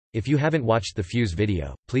If you haven't watched the fuse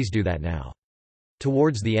video, please do that now.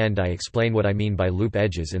 Towards the end I explain what I mean by loop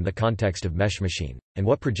edges in the context of MESHmachine, and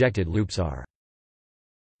what projected loops are.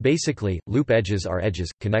 Basically, loop edges are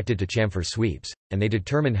edges, connected to chamfer sweeps, and they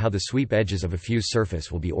determine how the sweep edges of a fuse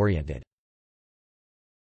surface will be oriented.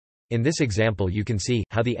 In this example you can see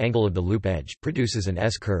how the angle of the loop edge produces an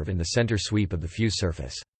S-curve in the center sweep of the fuse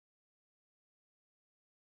surface.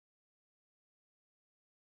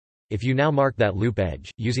 If you now mark that loop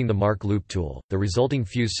edge, using the Mark Loop tool, the resulting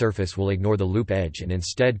fuse surface will ignore the loop edge and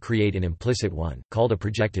instead create an implicit one, called a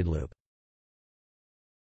projected loop.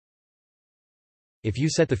 If you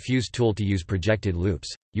set the fuse tool to use projected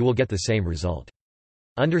loops, you will get the same result.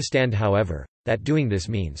 Understand, however, that doing this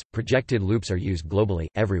means projected loops are used globally,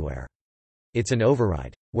 everywhere. It's an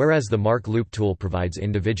override, whereas the Mark Loop tool provides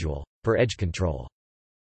individual, per-edge control.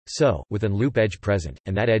 So, with an loop edge present,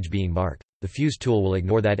 and that edge being marked, the fuse tool will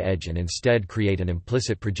ignore that edge and instead create an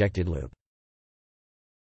implicit projected loop.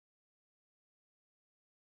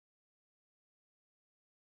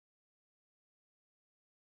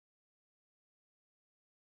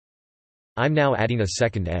 I'm now adding a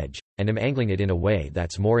second edge, and am angling it in a way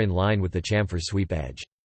that's more in line with the chamfer sweep edge.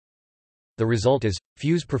 The result is,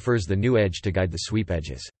 fuse prefers the new edge to guide the sweep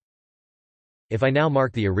edges. If I now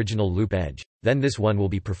mark the original loop edge, then this one will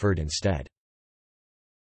be preferred instead.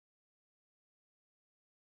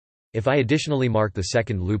 If I additionally mark the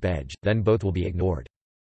second loop edge, then both will be ignored.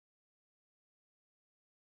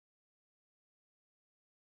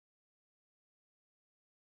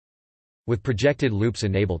 With projected loops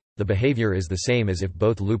enabled, the behavior is the same as if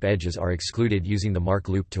both loop edges are excluded using the Mark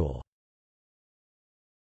Loop tool.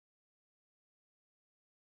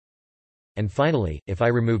 And finally, if I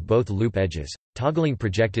remove both loop edges, toggling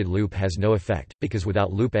projected loop has no effect, because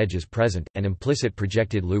without loop edges present, an implicit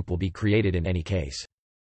projected loop will be created in any case.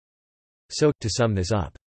 So, to sum this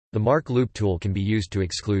up, the Mark Loop tool can be used to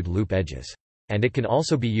exclude loop edges. And it can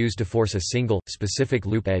also be used to force a single, specific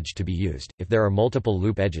loop edge to be used, if there are multiple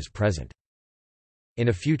loop edges present. In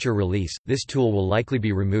a future release, this tool will likely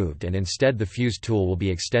be removed and instead the fuse tool will be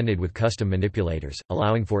extended with custom manipulators,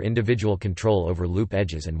 allowing for individual control over loop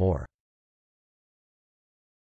edges and more.